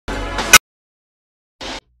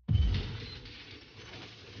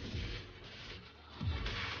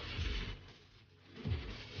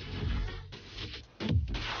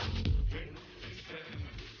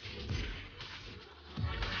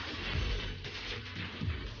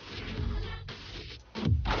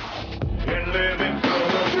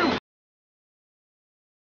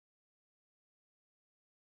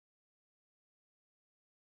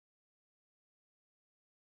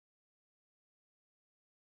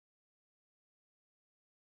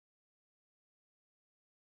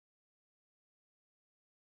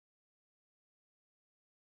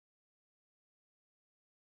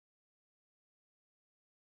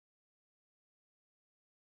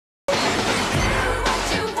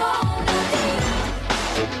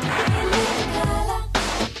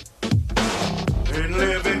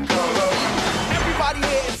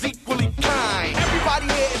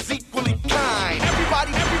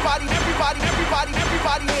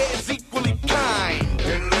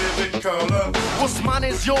What's mine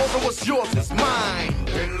is yours, and what's yours is mine.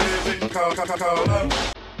 We live in color.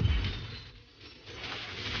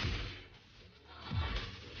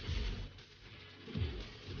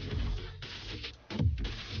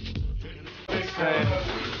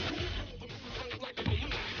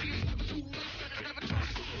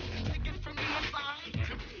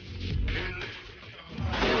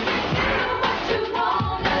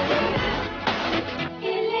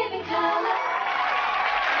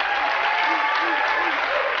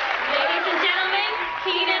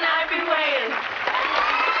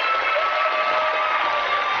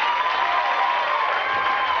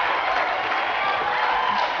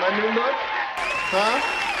 My new look? Huh?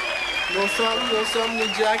 You want something, new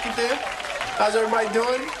jacket there? How's everybody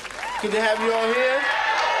doing? Good to have you all here.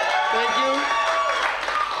 Thank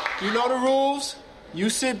you. You know the rules. You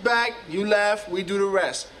sit back, you laugh, we do the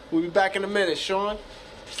rest. We'll be back in a minute. Sean,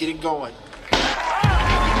 get it going.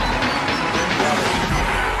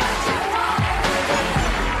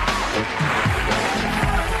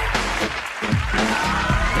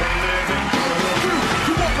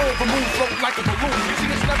 Like a balloon. You see,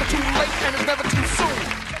 it's never too late and it's never too soon.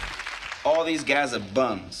 All these guys are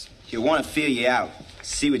bums. He'll want to feel you out,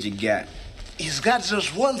 see what you got. He's got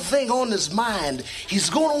just one thing on his mind. He's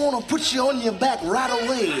going to want to put you on your back right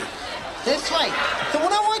away. That's right. So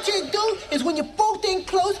what I want you to do is when you're both in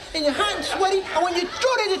close and you're hot and sweaty, I want you to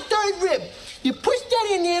throw to the third rib. You push that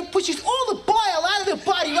in there, pushes all the bile out of the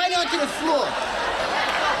body right onto the floor.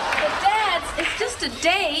 But Dad, it's just a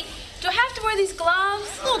date. Do I have to wear these gloves?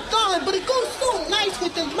 Oh, darling, but it goes so nice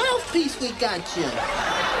with the mouthpiece we got you.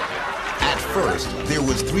 At first, there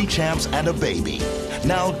was 3 Champs and a Baby.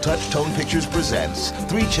 Now Touch Tone Pictures presents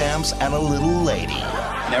 3 Champs and a Little Lady.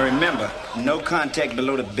 Now remember, no contact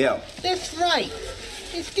below the belt. That's right.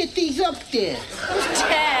 Let's get these up there.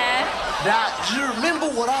 Dad. Now, do you remember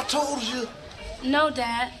what I told you? No,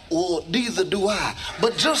 Dad. Well, neither do I.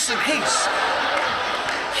 But just in case,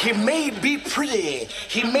 he may be pretty.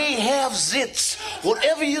 He may have zits.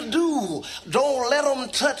 Whatever you do, don't let him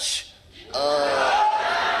touch,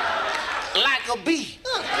 like a bee.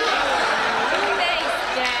 Thanks,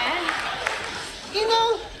 Dad. You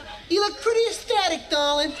know, you look pretty ecstatic,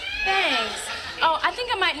 darling. Thanks. Oh, I think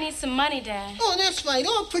I might need some money, Dad. Oh, that's right.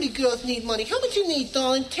 All pretty girls need money. How much you need,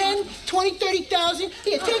 darling? 10, 20, 30,000?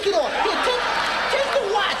 Here, take it all. Here, take the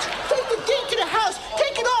watch. Take the date to the house.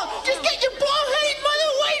 Take it all. Just get your bald-headed mother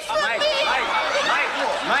away from me.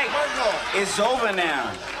 Mike, it's over now.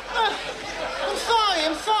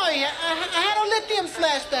 I'm sorry. I had a lithium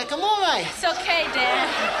flashback. I'm all right. It's okay, Dad.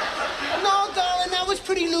 No, darling, that was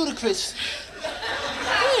pretty ludicrous.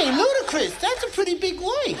 Hey, ludicrous. That's a pretty big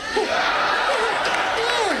way.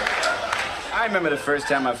 I remember the first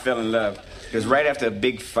time I fell in love. It was right after a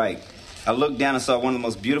big fight. I looked down and saw one of the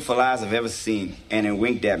most beautiful eyes I've ever seen, and it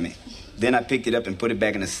winked at me. Then I picked it up and put it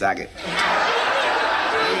back in the socket.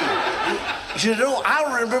 You know, I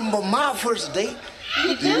remember my first date.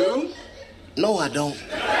 You do? No, I don't.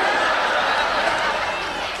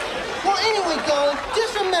 Well, anyway, darling,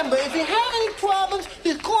 just remember, if you have any problems,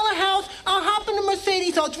 just call a house. I'll hop in the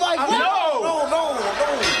Mercedes. I'll drive right. No.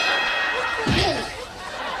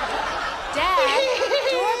 Dad,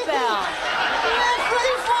 doorbell. Yeah,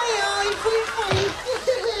 pretty funny, Ollie. Pretty funny.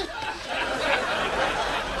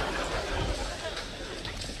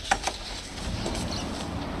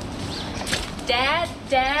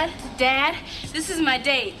 Dad, this is my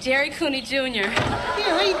date, Jerry Cooney Jr. Yeah,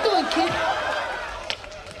 how you doing, kid?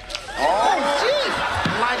 Oh, geez.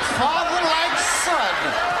 like father, like son.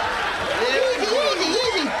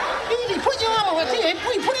 Easy. Put your arm around him.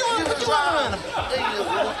 Put your arm around him.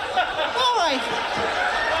 All right.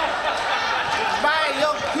 Bye,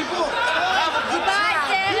 young people. Have a good Bye,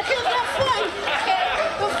 time. Dad. You kids have fun.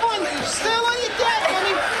 Have fun. Stay on your dad,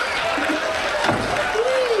 honey.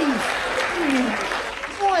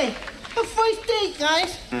 Boy, a first date,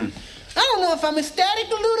 guys. I don't know if I'm ecstatic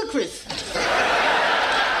or ludicrous.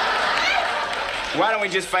 Why don't we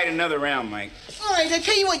just fight another round, Mike? All right, I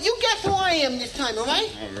tell you what, you guess who I am this time, all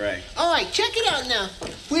right? All right. All right, check it out now.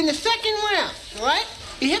 We're in the second round, all right?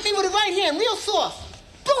 You hit me with a right hand, real soft.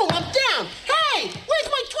 Boom, I'm down. Hey, where's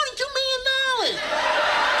my $22 million?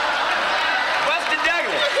 Buster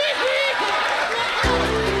Douglas.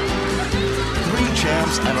 3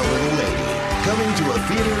 Champs and a Little Lady. Coming to a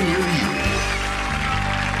theater near you.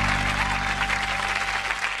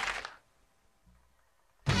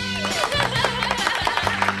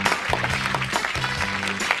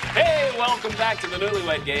 Welcome back to the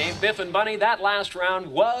Newlywed Game. Biff and Bunny, that last round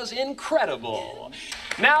was incredible.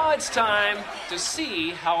 Now it's time to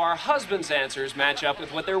see how our husbands' answers match up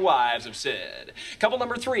with what their wives have said. Couple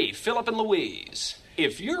number 3, Philip and Louise.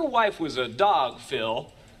 If your wife was a dog,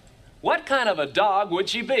 Phil, what kind of a dog would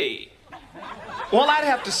she be? Well, I'd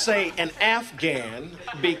have to say an Afghan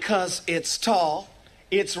because it's tall,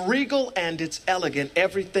 it's regal, and it's elegant.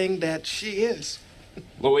 Everything that she is.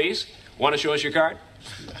 Louise, want to show us your card?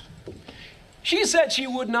 She said she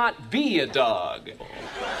would not be a dog.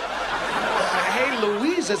 Hey,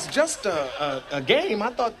 Louise, it's just a game.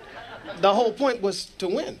 I thought the whole point was to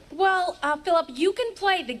win. Well, Philip, you can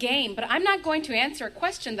play the game, but I'm not going to answer a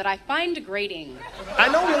question that I find degrading. I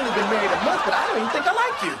know we've only been married a month, but I don't even think I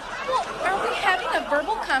like you. Well, are we having a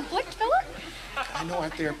verbal conflict, Philip? I know our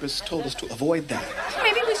therapist told us to avoid that.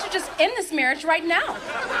 Maybe we should just end this marriage right now.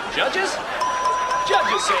 Judges?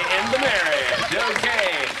 Judges say end the marriage.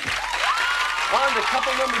 Okay. On to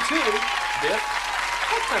couple number 2. Biff,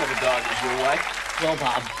 what kind of a dog is your wife? Well,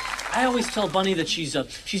 Bob, I always tell Bunny that she's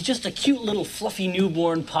just a cute little fluffy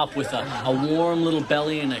newborn pup with a warm little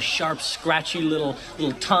belly and a sharp, scratchy little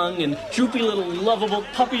tongue and droopy little lovable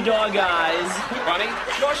puppy dog eyes. Bunny,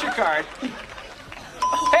 show us your card.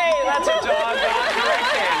 Hey, that's a dog.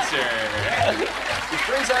 Correct answer. Which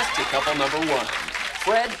brings us to couple number 1,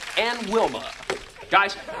 Fred and Wilma.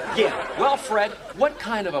 Guys? Yeah. Well, Fred, what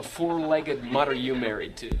kind of a 4-legged mutt are you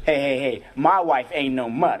married to? Hey. My wife ain't no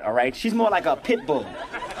mutt, all right? She's more like a pit bull.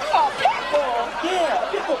 A pit bull? Yeah,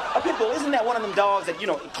 a pit bull. A pit bull. Isn't that one of them dogs that,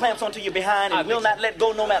 clamps onto your behind and will not let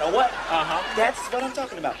go no matter what? Uh-huh. That's what I'm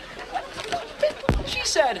talking about. She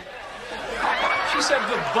said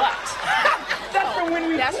the butt. That's from when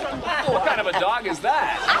we... That's from before. What kind of a dog is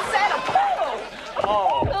that? I said a poodle.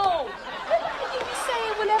 Oh. Oh. You be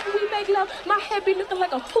saying whenever we make love, my head be looking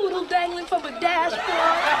like a poodle dangling from a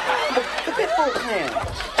dashboard. The pit bull clan.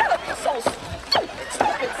 So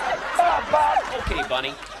stupid. Bob. Okay,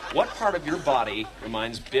 Bunny. What part of your body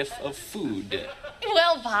reminds Biff of food?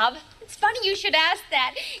 Well, Bob, it's funny you should ask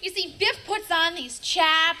that. You see, Biff puts on these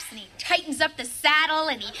chaps, and he tightens up the saddle,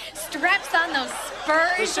 and he straps on those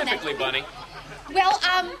spurs. Specifically, Bunny. Well,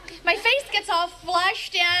 my face gets all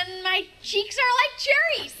flushed, and my cheeks are like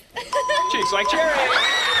cherries. Cheeks like cherries.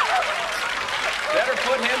 Better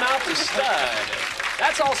put him out to stud.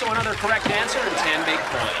 That's also another correct answer and 10 big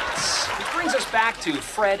points. Which brings us back to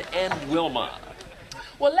Fred and Wilma.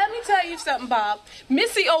 Well, let me tell you something, Bob.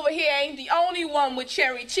 Missy over here ain't the only one with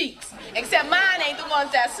cherry cheeks, except mine ain't the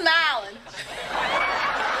ones that's smiling.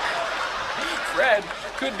 Fred,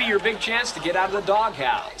 could be your big chance to get out of the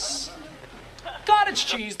doghouse. Cottage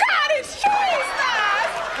cheese. Cottage cheese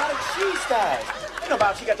thighs! Cottage cheese thighs. You know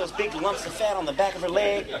about she got those big lumps of fat on the back of her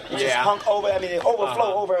leg? Which just hunk over, they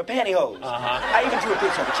overflow over her pantyhose. I even drew a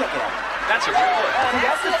picture of it. Check it out. That's a good one.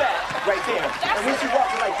 That's the fat right there. And when she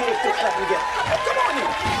walks like this, looks like we get. Come on in.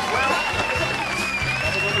 Well,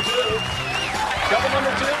 couple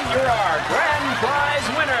number 2, you're our grand prize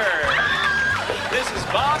winner. This is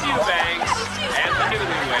Bob Eubanks and the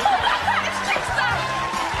Newlyweds.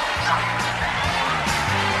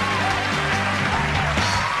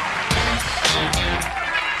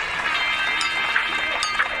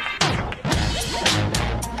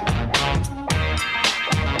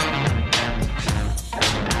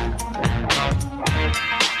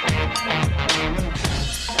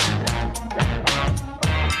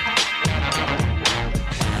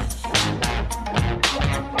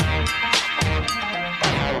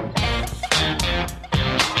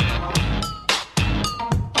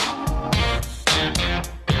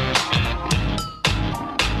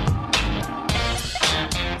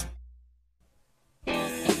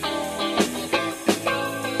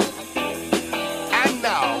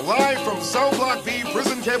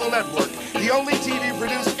 Cable Network, the only TV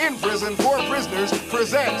produced in prison for prisoners,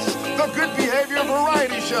 presents the Good Behavior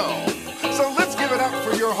Variety Show. So let's give it up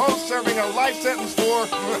for your host serving a life sentence for,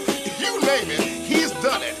 you name it, he's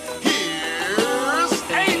done it.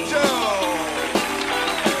 Here's Angel!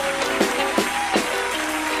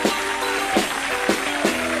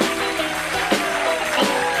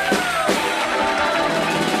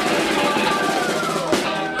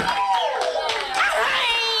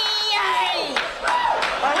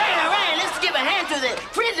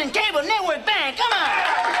 Cable Network Band, come on!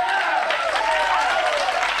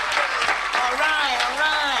 All right.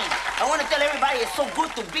 I want to tell everybody it's so good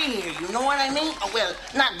to be here, you know what I mean? Oh, well,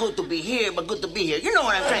 not good to be here, but good to be here. You know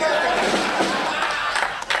what I'm trying to say.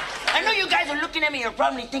 I know you guys are looking at me, you're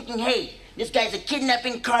probably thinking, hey, this guy's a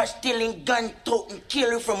kidnapping, car-stealing, gun-toting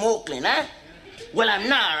killer from Oakland, huh? Well, I'm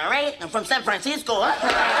not, all right? I'm from San Francisco, huh?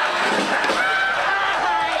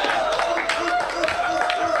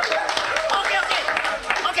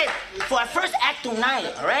 For our first act act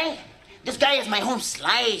tonight, all right? This guy is my home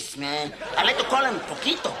slice, man. I like to call him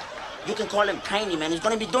Poquito. You can call him Tiny, man. He's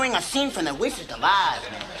gonna be doing a scene from The Wizard of Oz,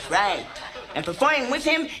 man. That's right. And performing with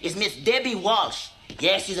him is Miss Debbie Walsh.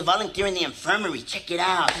 Yeah, she's a volunteer in the infirmary. Check it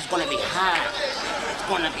out. It's gonna be hot. It's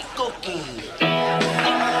gonna be cooking.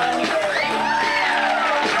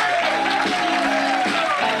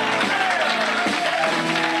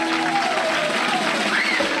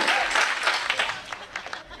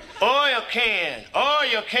 Oil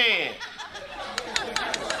can.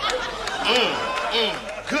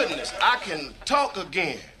 Goodness, I can talk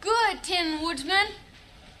again. Good, Tin Woodsman.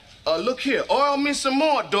 Look here. Oil me some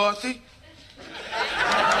more, Dorothy.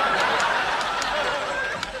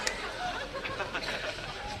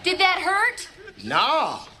 Did that hurt?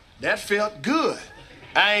 Nah, that felt good.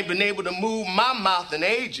 I ain't been able to move my mouth in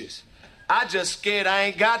ages. I just scared I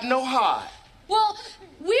ain't got no heart. Well,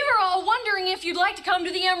 we were all wondering if you'd like to come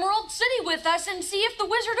to the Emerald City with us and see if the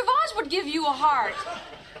Wizard of Oz would give you a heart.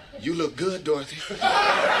 You look good, Dorothy. Who's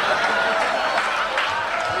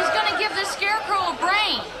gonna give the Scarecrow a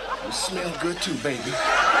brain? You smell good too, baby.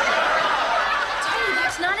 Tell you,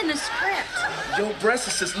 that's not in the script. Your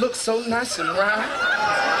breasts just look so nice and round.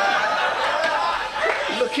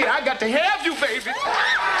 Look here, I got to have you, baby.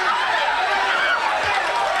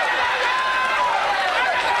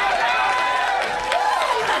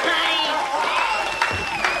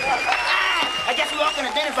 I guess we all can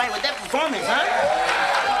identify with that performance, huh?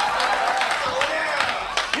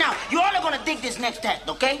 Now, you all are gonna dig this next act,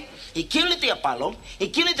 okay? He killed at the Apollo, he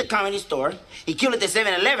killed at the Comedy Store, he killed at the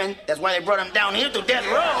 7-Eleven. That's why they brought him down here to death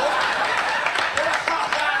row.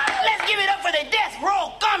 Let's give it up for the death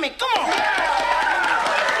row comic. Come on.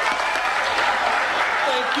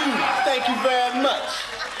 Thank you very much.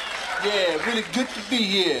 Yeah, really good to be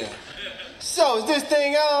here. So, is this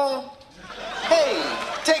thing on? Hey,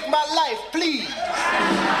 take my life, please.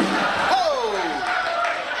 Oh,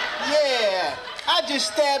 yeah. I just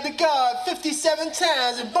stabbed the guard 57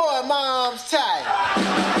 times and boy, my arm's tired.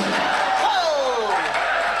 Oh,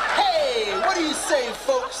 hey, what do you say,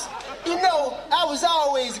 folks? You know, I was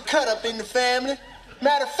always a cut up in the family.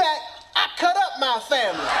 Matter of fact, I cut up my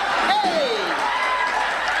family. Hey!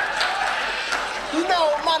 You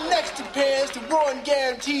know, my next appearance, the Rowan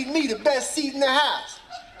guaranteed me the best seat in the house.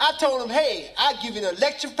 I told him, hey, I'll give you an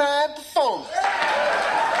electrifying performance.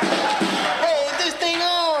 Hey, is this thing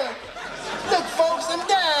on? Look, folks, I'm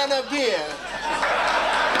down up here.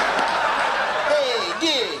 Hey,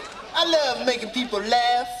 yeah, I love making people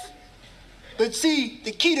laugh. But see,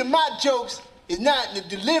 the key to my jokes is not in the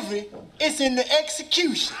delivery, it's in the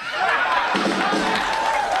execution.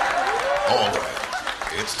 All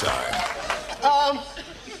right, it's time.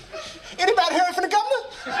 Anybody heard from the governor?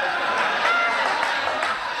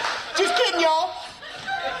 Just kidding, y'all.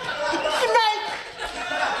 Good night.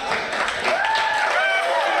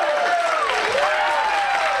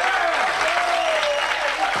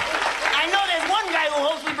 I know there's one guy who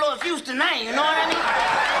hopes we blow a fuse tonight, you know what I mean?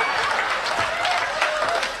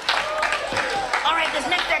 All right, this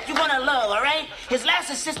next act you're gonna love, all right? His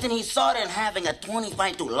last assistant, he saw them having a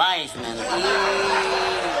 25 to life, man.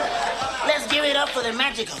 Yeah. Let's give it up for the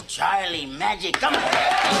magic of Charlie Magic. Come on.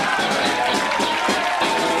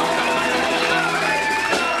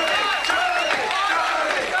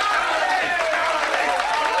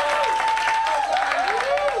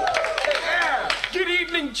 Good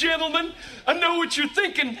evening, gentlemen. I know what you're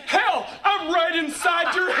thinking. Hell, I'm right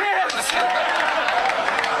inside your heads.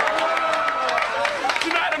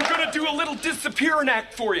 Tonight I'm gonna do a little disappearing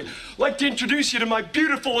act for you. I'd like to introduce you to my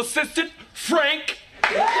beautiful assistant, Frank.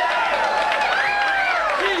 He's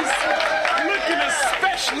looking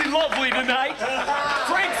especially lovely tonight.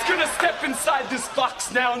 Frank's gonna step inside this box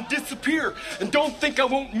now and disappear. And don't think I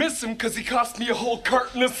won't miss him, because he cost me a whole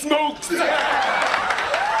carton of smokes. Okay,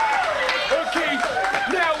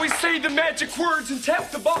 now we say the magic words and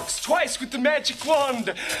tap the box twice with the magic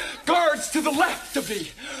wand. Guards to the left of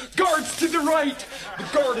me. Guards to the right. The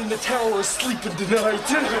guard in the tower is sleeping tonight.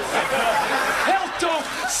 Helto,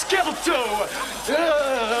 Skelto,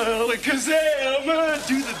 Alakazam,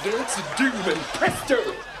 do the dance of doom and presto.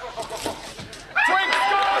 Frank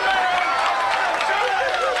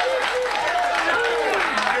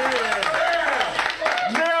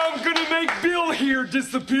Now I'm gonna make Bill here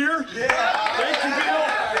disappear. Yeah. Thank you, Bill.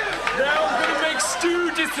 Now I'm gonna make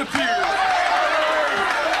Stu disappear.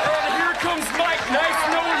 And here comes Mike. Nice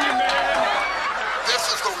knowing you, man. This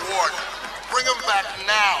is the warden. Bring him back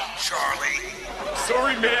now, Charlie.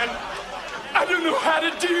 Sorry, man. I don't know how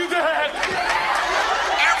to do that.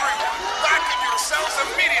 Everyone, back in your cells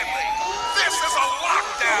immediately. This is a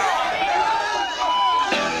lockdown.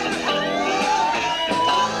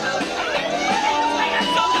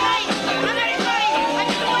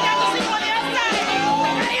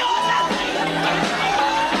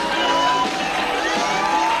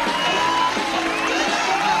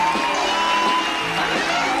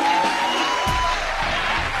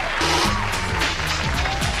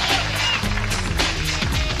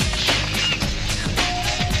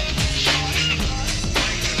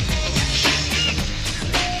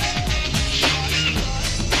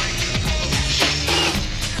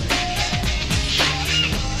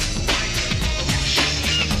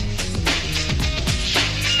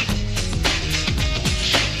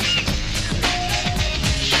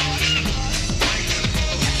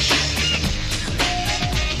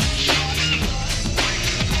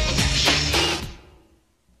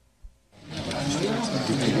 Good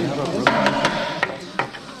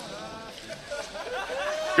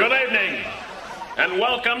evening, and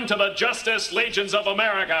welcome to the Justice Legions of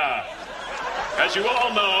America. As you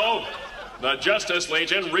all know, the Justice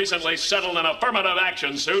Legion recently settled an affirmative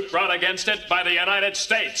action suit brought against it by the United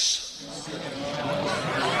States.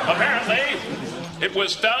 Apparently, it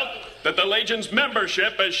was felt that the Legion's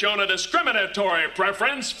membership has shown a discriminatory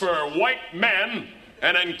preference for white men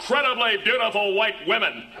and incredibly beautiful white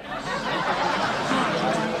women.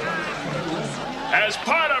 As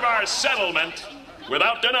part of our settlement,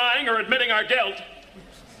 without denying or admitting our guilt,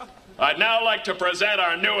 I'd now like to present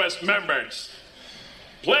our newest members.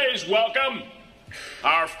 Please welcome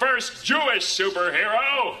our first Jewish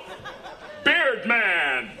superhero, Beard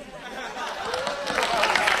Man.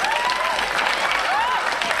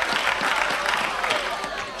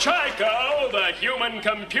 Chico, the human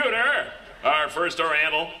computer, our first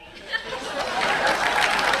Oriental.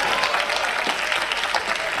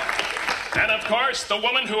 And of course, the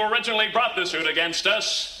woman who originally brought the suit against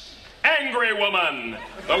us, Angry Woman,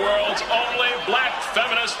 the world's only black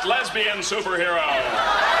feminist lesbian superhero.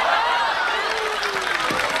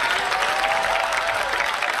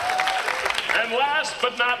 And last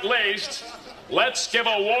but not least, let's give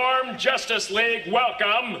a warm Justice League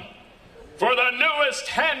welcome for the newest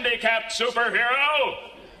handicapped superhero,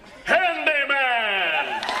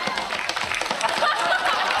 Handyman!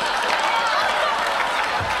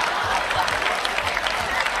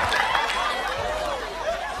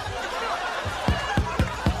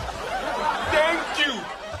 Thank you.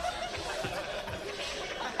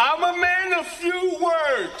 I'm a man of few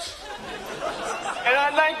words. And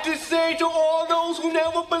I'd like to say to all those who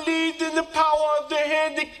never believed in the power of the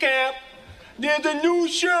handicap, there's a new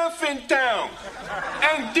sheriff in town,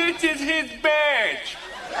 and this is his badge.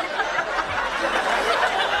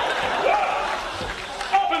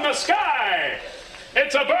 Whoa! Up in the sky!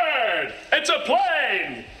 It's a bird! It's a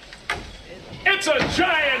plane! It's a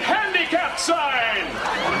giant handicap sign!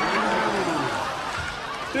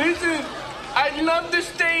 Listen, I'd love to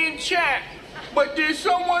stay and chat, but there's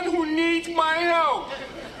someone who needs my help.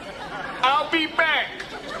 I'll be back.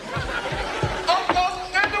 Up,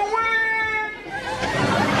 and away!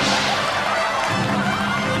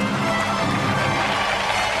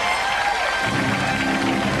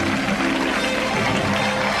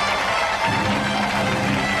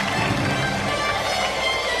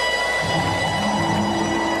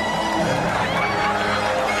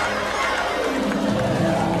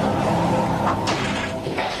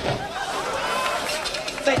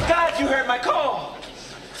 Thank God you heard my call.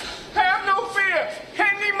 Have no fear.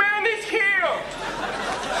 Handyman is here.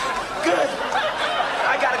 Good.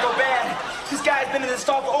 I gotta go bad. This guy's been in this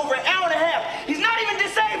stall for over an hour and a half. He's not even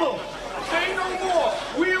disabled. Say no more.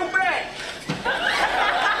 We'll back.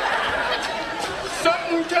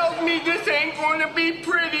 Something tells me this ain't gonna be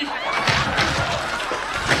pretty.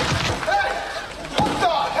 Hey! Hold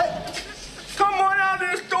on! Hey! Come on out of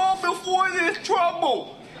the store before there's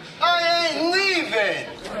trouble. I ain't leaving.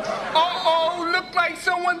 Uh-oh, look like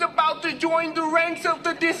someone's about to join the ranks of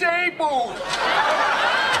the disabled.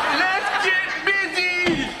 Let's get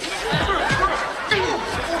busy.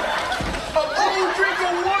 A cold drink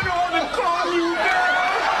of water ought to calm you down.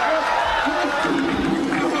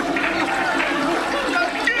 Now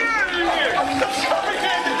get out of here.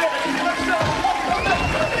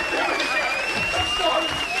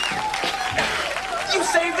 You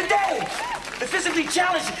saved the day. The physically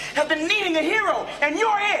challenged have been needing a hero, and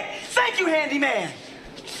you're it. Thank you, Handyman.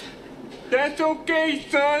 That's okay,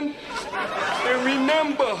 son. And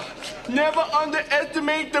remember, never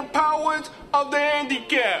underestimate the powers of the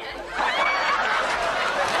handicap.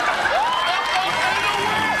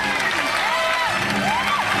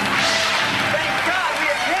 Thank God we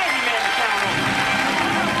have Handyman to count on.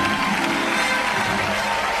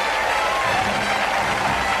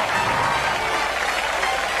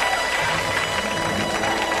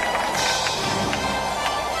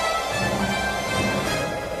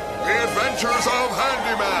 The Adventures of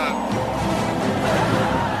Handyman.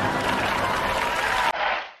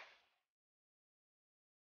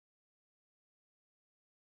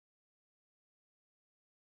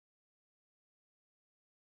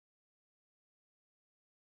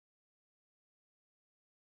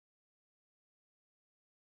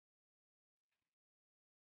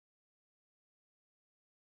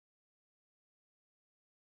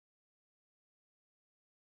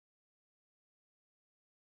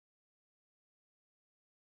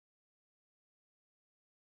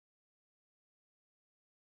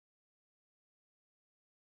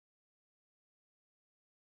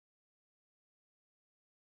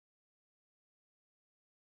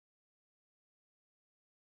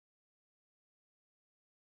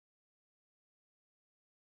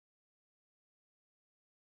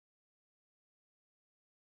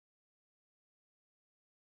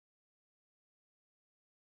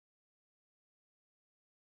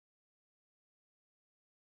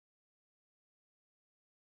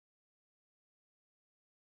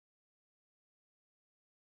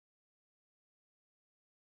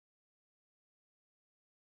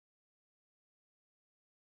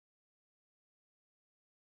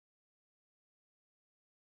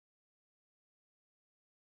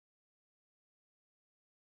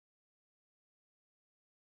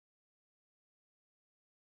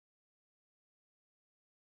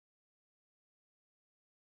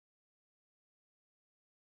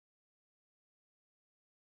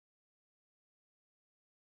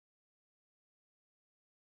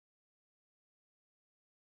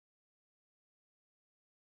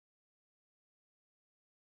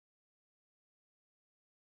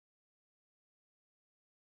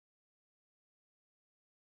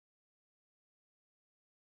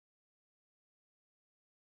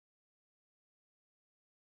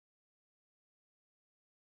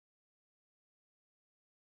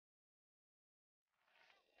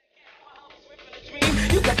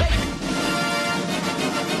 You can bake